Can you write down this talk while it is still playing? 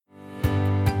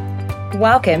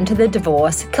Welcome to the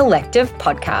Divorce Collective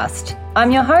podcast.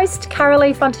 I'm your host,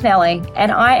 Carolee Fontanelli,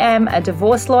 and I am a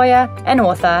divorce lawyer and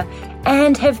author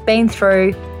and have been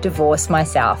through divorce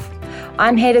myself.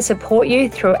 I'm here to support you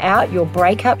throughout your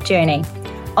breakup journey.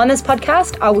 On this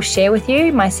podcast, I will share with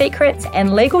you my secrets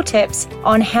and legal tips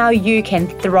on how you can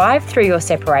thrive through your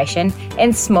separation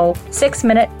in small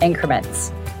 6-minute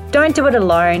increments. Don't do it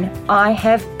alone. I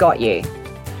have got you.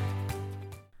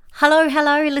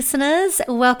 Hello, listeners.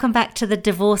 Welcome back to the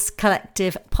Divorce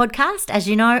Collective podcast. As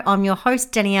you know, I'm your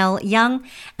host, Dannielle Young,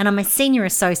 and I'm a senior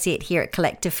associate here at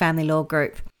Collective Family Law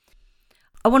Group.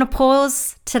 I want to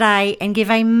pause today and give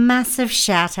a massive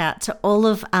shout out to all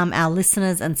of our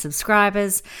listeners and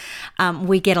subscribers.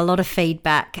 We get a lot of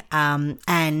feedback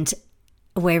and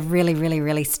we're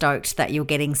really stoked that you're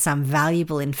getting some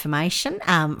valuable information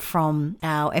from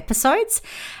our episodes,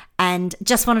 and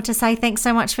just wanted to say thanks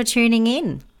so much for tuning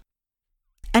in.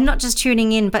 And not just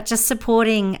tuning in, but just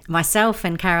supporting myself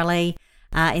and Carolee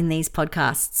in these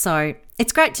podcasts. So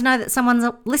it's great to know that someone's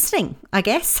listening, I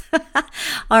guess.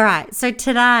 All right. So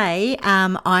today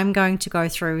I'm going to go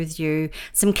through with you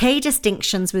some key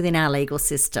distinctions within our legal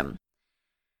system.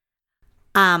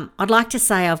 I'd like to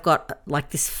say I've got like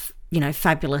this,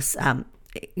 fabulous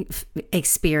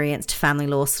experienced family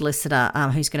law solicitor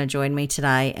who's going to join me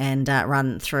today and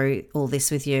run through all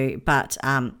this with you. But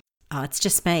it's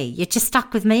just me. You're just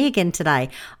stuck with me again today.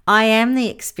 I am the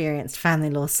experienced family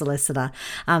law solicitor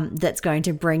that's going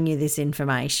to bring you this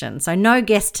information. So no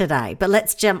guest today, but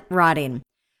let's jump right in.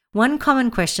 One common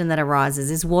question that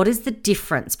arises is, what is the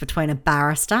difference between a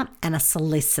barrister and a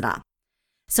solicitor?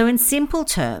 So in simple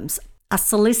terms, a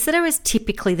solicitor is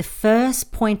typically the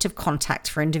first point of contact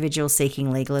for individuals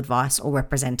seeking legal advice or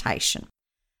representation.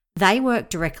 They work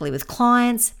directly with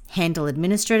clients, handle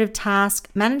administrative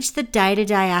tasks, manage the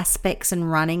day-to-day aspects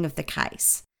and running of the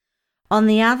case. On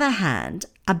the other hand,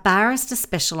 a barrister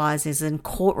specialises in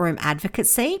courtroom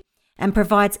advocacy and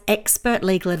provides expert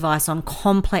legal advice on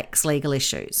complex legal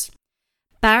issues.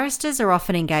 Barristers are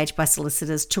often engaged by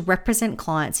solicitors to represent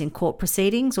clients in court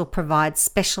proceedings or provide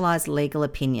specialised legal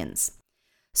opinions.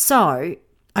 So,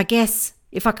 I guess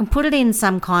if I can put it in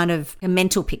some kind of a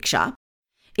mental picture,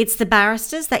 it's the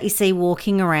barristers that you see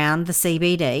walking around the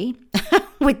CBD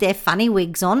with their funny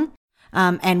wigs on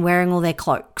and wearing all their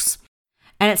cloaks.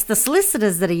 And it's the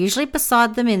solicitors that are usually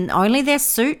beside them in only their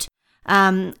suit,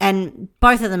 and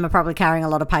both of them are probably carrying a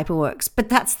lot of paperwork, but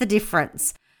that's the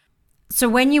difference. So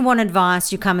when you want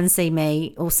advice, you come and see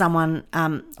me or someone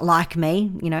like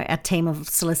me, a team of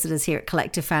solicitors here at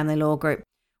Collective Family Law Group.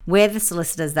 We're the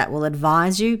solicitors that will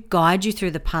advise you, guide you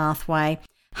through the pathway,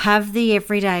 have the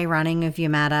everyday running of your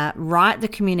matter, write the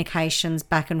communications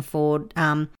back and forward,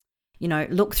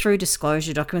 look through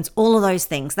disclosure documents, all of those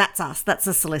things. That's us. That's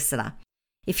a solicitor.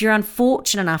 If you're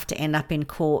unfortunate enough to end up in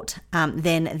court,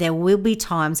 then there will be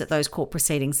times at those court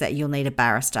proceedings that you'll need a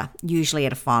barrister, usually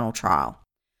at a final trial.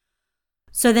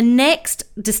 So the next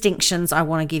distinctions I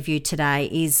want to give you today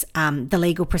is the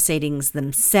legal proceedings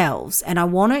themselves. And I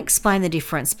want to explain the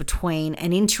difference between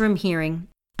an interim hearing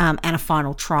and a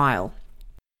final trial.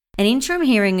 An interim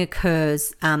hearing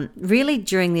occurs really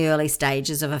during the early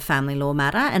stages of a family law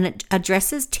matter, and it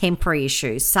addresses temporary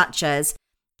issues such as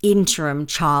interim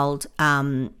child,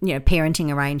 parenting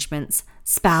arrangements,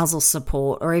 spousal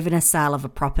support, or even a sale of a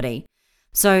property.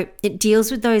 So it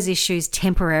deals with those issues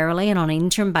temporarily and on an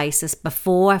interim basis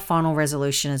before a final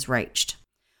resolution is reached.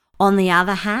 On the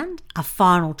other hand, a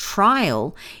final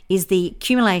trial is the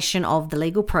accumulation of the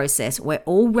legal process where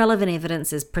all relevant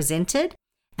evidence is presented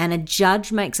and a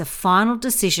judge makes a final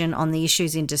decision on the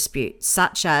issues in dispute,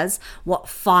 such as what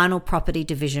final property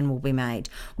division will be made,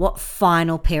 what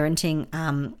final parenting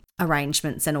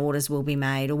arrangements and orders will be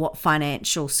made, or what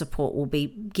financial support will be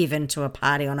given to a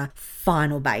party on a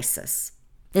final basis.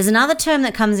 There's another term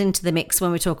that comes into the mix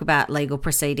when we talk about legal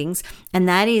proceedings, and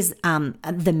that is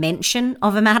the mention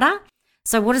of a matter.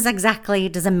 So what exactly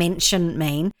does a mention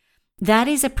mean? That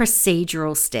is a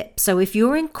procedural step. So if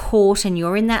you're in court and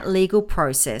you're in that legal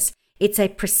process, it's a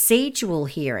procedural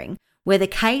hearing where the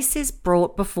case is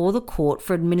brought before the court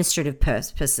for administrative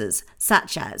purposes,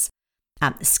 such as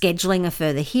scheduling a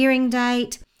further hearing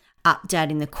date,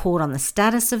 updating the court on the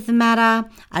status of the matter,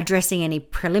 addressing any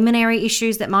preliminary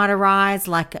issues that might arise,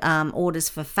 like orders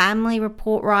for family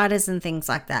report writers and things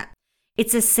like that.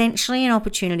 It's essentially an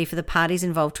opportunity for the parties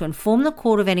involved to inform the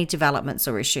court of any developments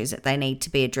or issues that they need to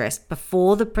be addressed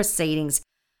before the proceedings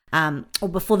or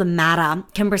before the matter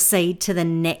can proceed to the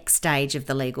next stage of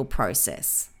the legal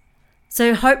process.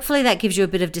 So hopefully that gives you a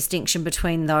bit of distinction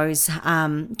between those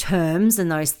terms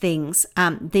and those things.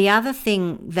 The other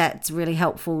thing that's really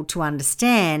helpful to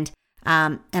understand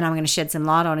and I'm going to shed some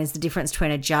light on, is the difference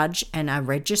between a judge and a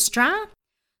registrar.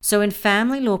 So in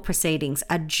family law proceedings,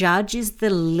 a judge is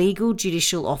the legal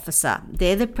judicial officer.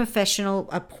 They're the professional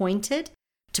appointed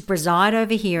to preside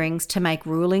over hearings, to make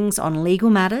rulings on legal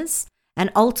matters,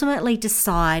 and ultimately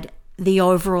decide the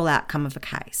overall outcome of a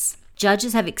case.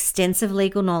 Judges have extensive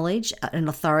legal knowledge and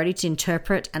authority to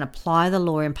interpret and apply the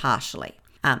law impartially.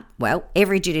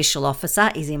 Every judicial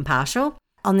officer is impartial.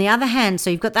 On the other hand, so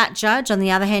you've got that judge. On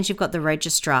the other hand, you've got the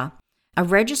registrar. A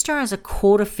registrar is a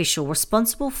court official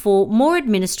responsible for more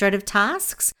administrative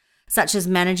tasks, such as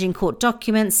managing court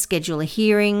documents, scheduling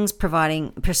hearings,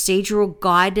 providing procedural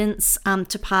guidance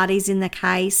to parties in the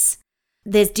case.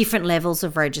 There's different levels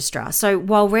of registrar. So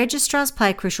while registrars play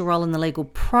a crucial role in the legal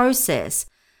process,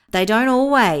 they don't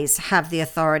always have the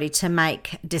authority to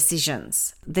make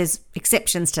decisions. There's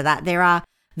exceptions to that. There are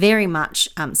very much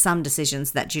some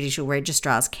decisions that judicial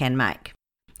registrars can make.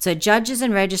 So judges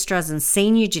and registrars and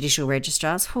senior judicial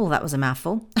registrars, that was a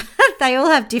mouthful, they all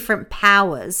have different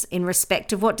powers in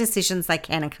respect of what decisions they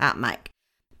can and can't make.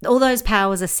 All those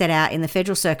powers are set out in the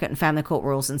Federal Circuit and Family Court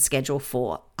Rules and Schedule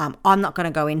 4. I'm not going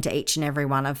to go into each and every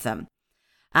one of them.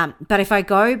 But if I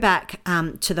go back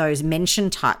to those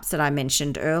mention types that I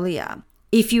mentioned earlier,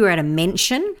 if you are at a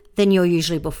mention, then you're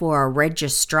usually before a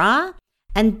registrar,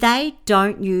 and they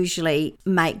don't usually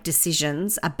make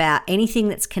decisions about anything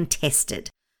that's contested.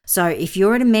 So if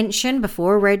you're at a mention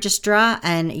before a registrar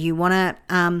and you want to,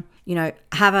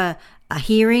 have a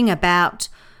hearing about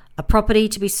a property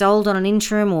to be sold on an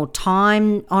interim or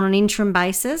time on an interim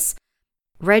basis,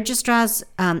 registrars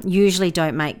usually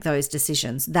don't make those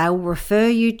decisions. They will refer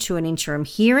you to an interim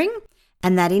hearing,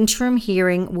 and that interim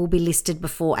hearing will be listed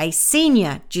before a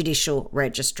senior judicial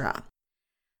registrar.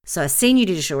 So a senior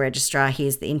judicial registrar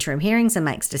hears the interim hearings and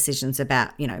makes decisions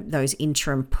about, those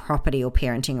interim property or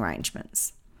parenting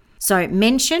arrangements. So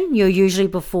mention, you're usually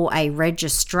before a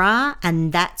registrar,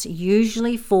 and that's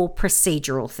usually for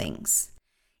procedural things.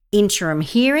 Interim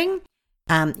hearing,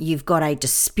 you've got a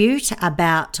dispute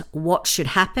about what should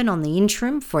happen on the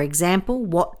interim. For example,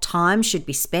 what time should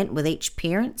be spent with each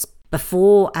parent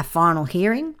before a final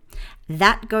hearing.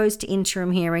 That goes to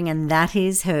interim hearing, and that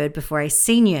is heard before a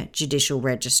senior judicial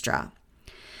registrar.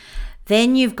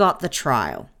 Then you've got the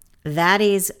trial. That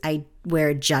is where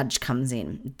a judge comes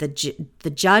in. The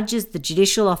judge is the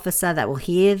judicial officer that will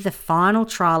hear the final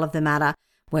trial of the matter,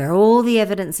 where all the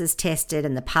evidence is tested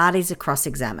and the parties are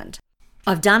cross-examined.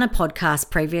 I've done a podcast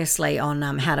previously on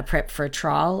how to prep for a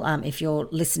trial. If you're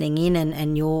listening in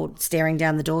and you're staring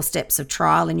down the doorsteps of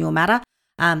trial in your matter,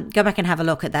 go back and have a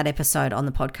look at that episode on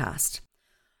the podcast.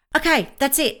 Okay,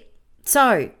 that's it.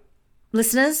 So,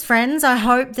 listeners, friends, I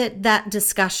hope that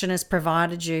discussion has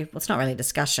provided you, well, it's not really a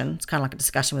discussion, it's kind of like a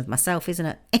discussion with myself, isn't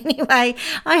it? Anyway,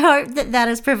 I hope that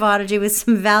has provided you with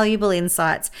some valuable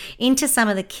insights into some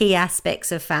of the key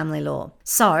aspects of family law.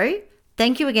 So,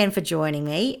 thank you again for joining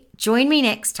me. Join me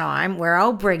next time where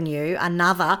I'll bring you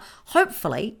another,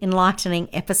 hopefully, enlightening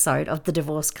episode of the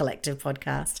Divorce Collective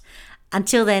podcast.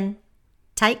 Until then,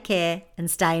 take care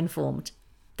and stay informed.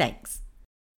 Thanks.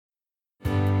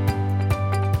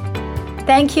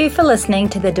 Thank you for listening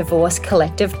to the Divorce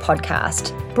Collective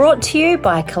podcast, brought to you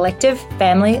by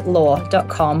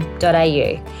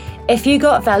collectivefamilylaw.com.au. If you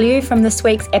got value from this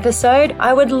week's episode,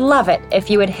 I would love it if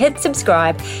you would hit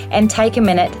subscribe and take a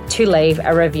minute to leave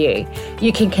a review.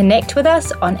 You can connect with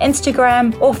us on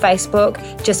Instagram or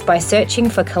Facebook just by searching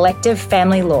for Collective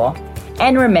Family Law.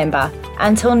 And remember,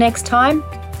 until next time,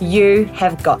 you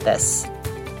have got this.